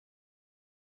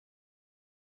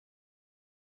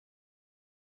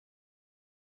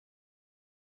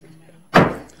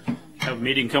Have a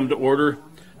meeting come to order.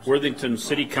 Worthington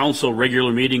City Council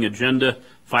regular meeting agenda,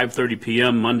 5:30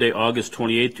 p.m. Monday, August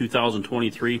 28,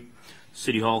 2023,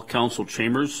 City Hall Council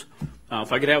Chambers.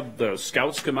 If I could have the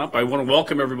scouts come up, I want to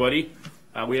welcome everybody.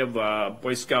 We have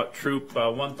Boy Scout Troop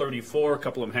 134. A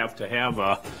couple of them have to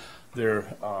have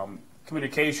their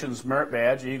communications merit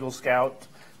badge, Eagle Scout,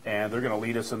 and they're going to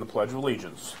lead us in the Pledge of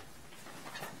Allegiance.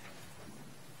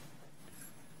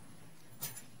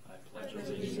 I pledge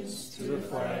allegiance to the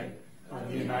flag of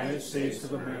the United States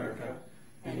of America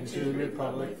and to the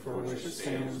republic for which it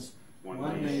stands,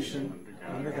 one nation,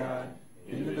 under God,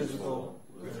 indivisible,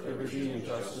 with liberty and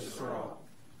justice for all.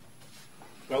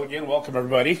 Well, again, welcome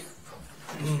everybody.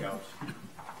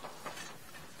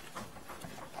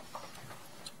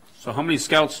 So how many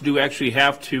scouts do actually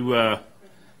have to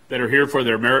that are here for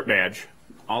their merit badge?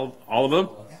 All of them?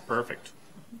 Perfect.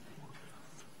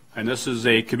 And this is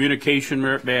a communication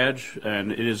merit badge,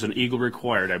 and it is an Eagle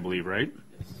required, I believe, right?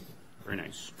 Yes. Very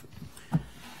nice.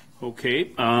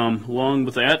 Okay, along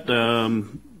with that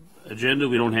agenda,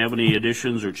 we don't have any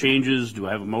additions or changes. Do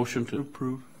I have a motion to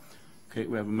approve? Okay,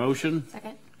 we have a motion.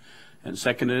 Second. And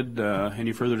seconded.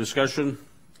 Any further discussion?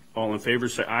 All in favor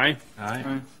say aye.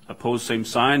 Aye. Opposed, same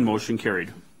sign. Motion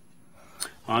carried.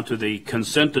 On to the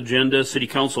consent agenda, City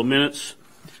Council minutes,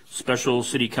 special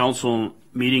City Council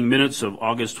meeting minutes of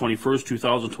August 21st,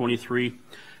 2023,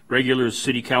 regular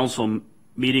City Council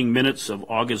meeting minutes of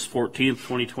August 14th,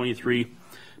 2023,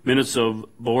 minutes of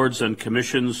boards and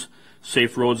commissions,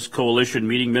 Safe Roads Coalition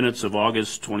meeting minutes of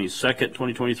August 22nd,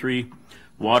 2023,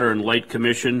 Water and Light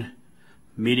Commission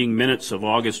meeting minutes of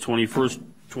August 21st,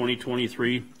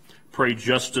 2023, Prairie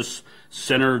Justice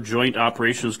Center Joint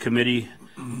Operations Committee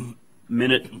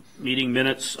meeting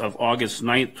minutes of August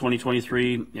 9th,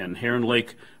 2023, and Heron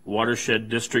Lake Watershed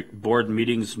District Board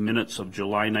meetings minutes of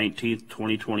July 19th,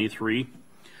 2023.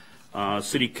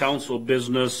 City Council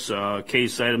business,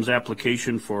 case items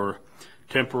application for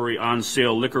temporary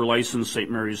on-sale liquor license, St.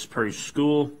 Mary's Parish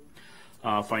School.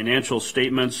 Financial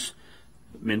statements,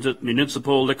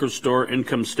 municipal liquor store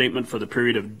income statement for the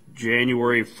period of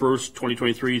January 1st,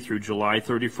 2023 through July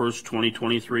 31st,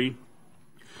 2023.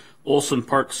 Olson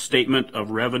Park statement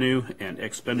of revenue and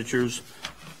expenditures,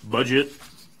 budget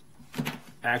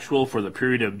actual for the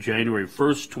period of January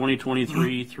 1st,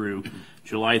 2023 through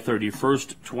July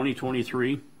 31st,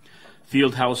 2023.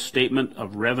 Fieldhouse statement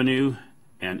of revenue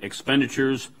and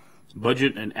expenditures,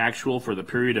 budget and actual for the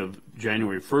period of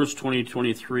January 1st,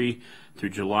 2023 through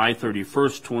July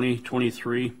 31st,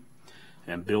 2023,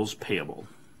 and bills payable.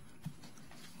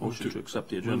 Motion to accept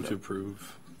the agenda. Move to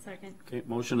approve. Second. Okay,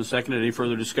 motion and second. Any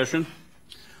further discussion?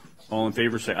 All in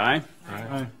favor say aye.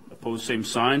 Aye. Opposed, same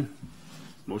sign.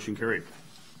 Motion carried.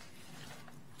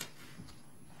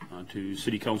 On to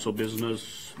City Council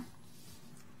business.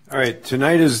 All right,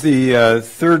 tonight is the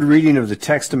third reading of the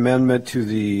text amendment to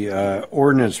the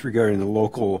ordinance regarding the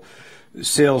local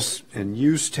sales and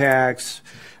use tax.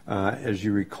 As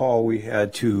you recall, we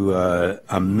had to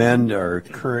amend our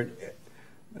current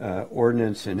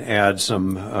ordinance and add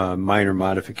some minor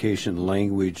modification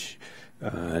language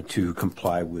to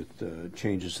comply with the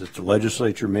changes that the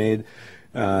legislature made.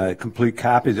 A complete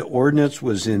copy of the ordinance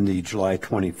was in the July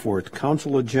 24th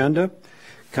council agenda.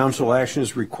 Council action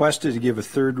is requested to give a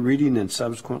third reading and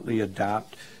subsequently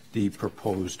adopt the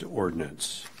proposed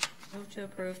ordinance. Move to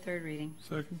approve third reading.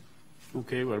 Second.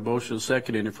 Okay, we have a motion and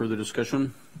second. Any further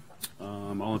discussion?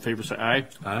 All in favor say aye.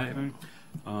 Aye.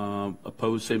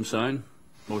 Opposed, same sign.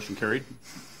 Motion carried.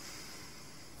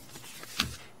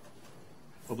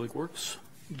 Public Works.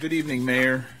 Good evening,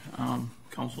 Mayor,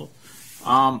 Council.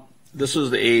 This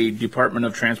is a Department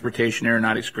of Transportation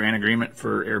Aeronautics grant agreement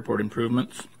for airport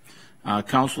improvements.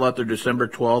 Council at their December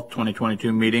 12th,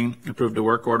 2022 meeting approved a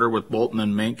work order with Bolton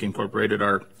and Mink Incorporated,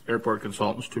 our airport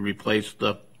consultants, to replace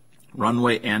the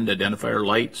runway end identifier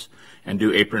lights and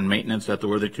do apron maintenance at the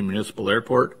Worthington Municipal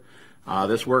Airport.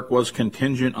 This work was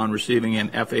contingent on receiving an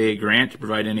FAA grant to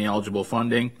provide any eligible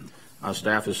funding.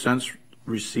 Staff has since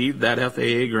received that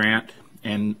FAA grant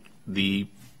and the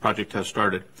project has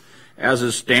started. As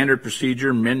is standard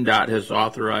procedure, MnDOT has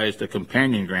authorized a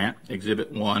companion grant,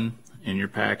 Exhibit 1 in your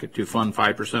packet, to fund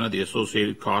 5% of the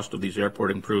associated cost of these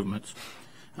airport improvements.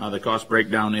 The cost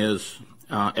breakdown is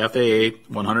FAA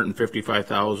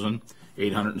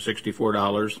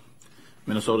 $155,864,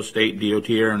 Minnesota State DOT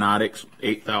Aeronautics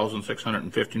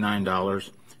 $8,659,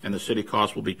 and the city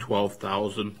cost will be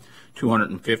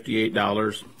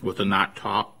 $12,258 with a not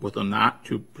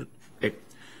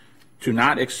to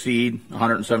not exceed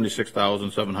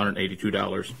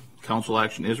 $176,782. Council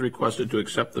action is requested to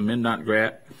accept the MnDOT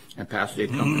grant and pass the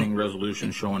accompanying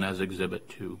resolution shown as Exhibit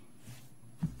 2.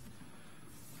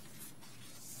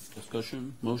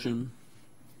 Discussion, motion.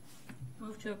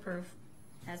 Move to approve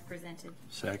as presented.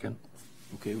 Second.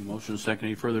 Okay, motion second.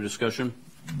 Any further discussion?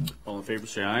 All in favor,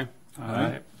 say aye.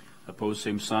 Aye. Opposed,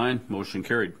 same sign. Motion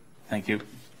carried. Thank you.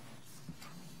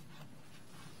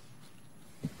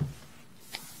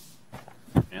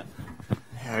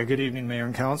 Yeah. Good evening, Mayor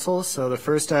and Council. So the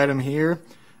first item here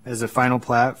is a final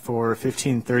plat for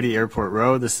 1530 Airport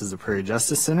Road. This is the Prairie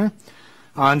Justice Center.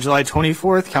 On July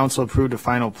 24th, Council approved a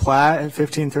final plat at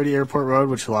 1530 Airport Road,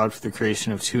 which allowed for the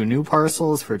creation of 2 new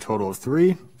parcels for a total of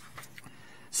 3.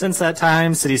 Since that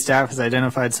time, city staff has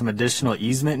identified some additional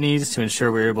easement needs to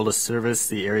ensure we're able to service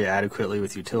the area adequately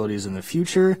with utilities in the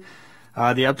future.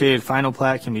 The updated final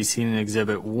plat can be seen in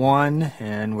Exhibit 1,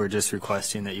 and we're just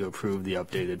requesting that you approve the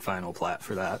updated final plat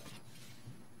for that.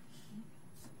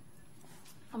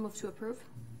 I'll move to approve.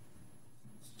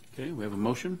 Okay, we have a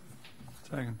motion.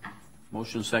 Second.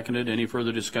 Motion seconded. Any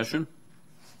further discussion?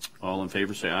 All in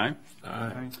favor, say aye.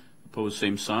 Aye. Opposed,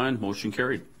 same sign. Motion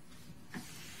carried.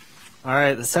 All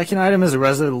right, the second item is a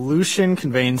resolution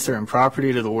conveying certain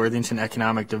property to the Worthington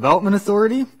Economic Development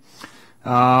Authority.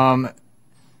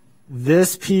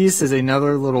 This piece is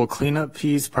another little cleanup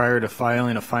piece prior to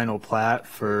filing a final plat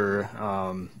for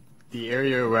the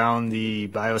area around the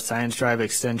Bioscience Drive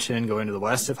extension going to the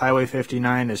west of Highway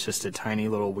 59. It's just a tiny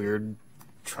little weird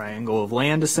triangle of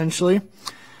land, essentially.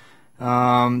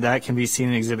 That can be seen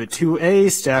in Exhibit 2A.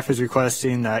 Staff is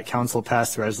requesting that council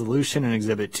pass the resolution in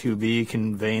Exhibit 2B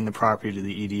conveying the property to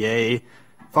the EDA.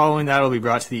 Following that, it will be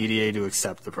brought to the EDA to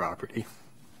accept the property.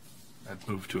 I'd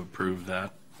move to approve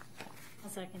that. I'll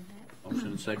second that.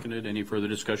 Motion seconded. Any further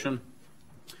discussion?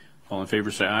 All in favor,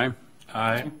 say aye.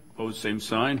 Aye. Opposed, same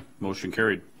sign. Motion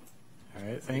carried. All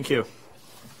right, thank you.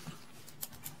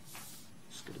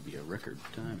 It's going to be a record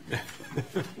time.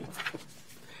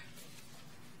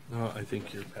 No, I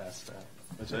think you're past that.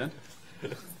 What's that?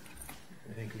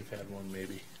 I think we've had one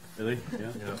maybe. Really? Yeah.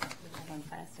 Yeah. That one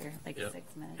faster, like Yep.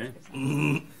 6 minutes Okay. or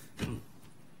something.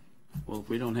 Well, if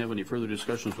we don't have any further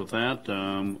discussions with that,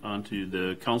 on to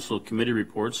the council committee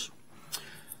reports.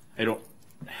 I don't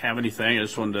have anything. I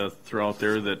just wanted to throw out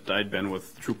there that I'd been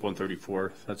with Troop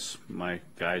 134. That's my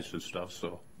guys and stuff.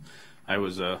 So I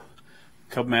was a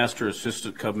Cub Master,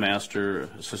 Assistant Cub Master,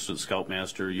 Assistant Scout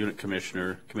Master, Unit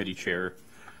Commissioner, Committee Chair,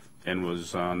 and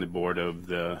was on the board of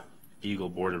the Eagle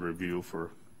Board of Review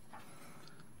for.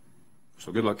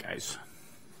 So good luck, guys.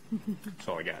 That's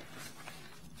all I got.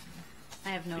 I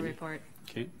have no report.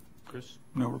 Okay, Chris,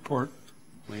 No report.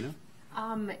 Lena.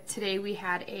 Today we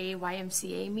had a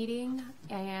YMCA meeting,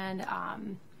 and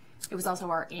it was also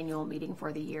our annual meeting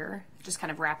for the year, just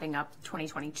kind of wrapping up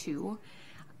 2022.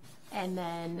 And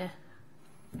then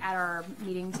at our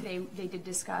meeting today, they did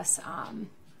discuss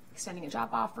extending a job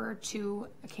offer to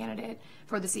a candidate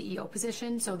for the CEO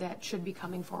position, so that should be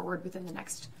coming forward within the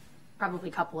next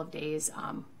probably couple of days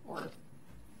or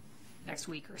next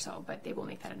week or so, but they will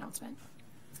make that announcement.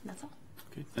 And that's all.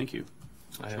 Okay, thank you.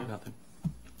 I have nothing.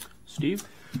 Steve?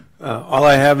 All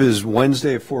I have is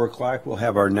Wednesday at 4 o'clock, we'll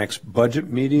have our next budget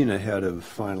meeting ahead of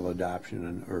final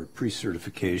adoption or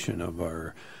pre-certification of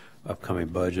our upcoming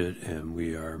budget, and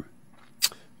we are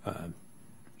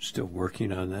still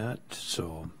working on that.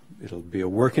 So it'll be a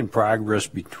work in progress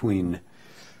between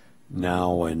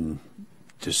now and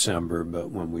December, but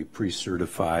when we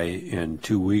pre-certify in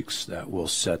 2 weeks, that will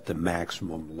set the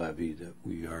maximum levy that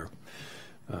we are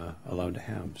allowed to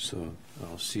have. So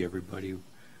I'll see everybody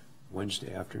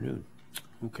Wednesday afternoon.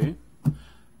 Okay.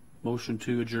 Motion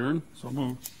to adjourn. So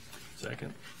moved.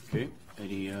 Second. Okay.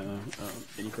 Any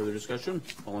further discussion?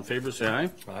 All in favor, say aye.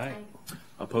 Aye.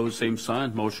 Opposed, same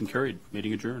sign. Motion carried.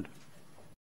 Meeting adjourned.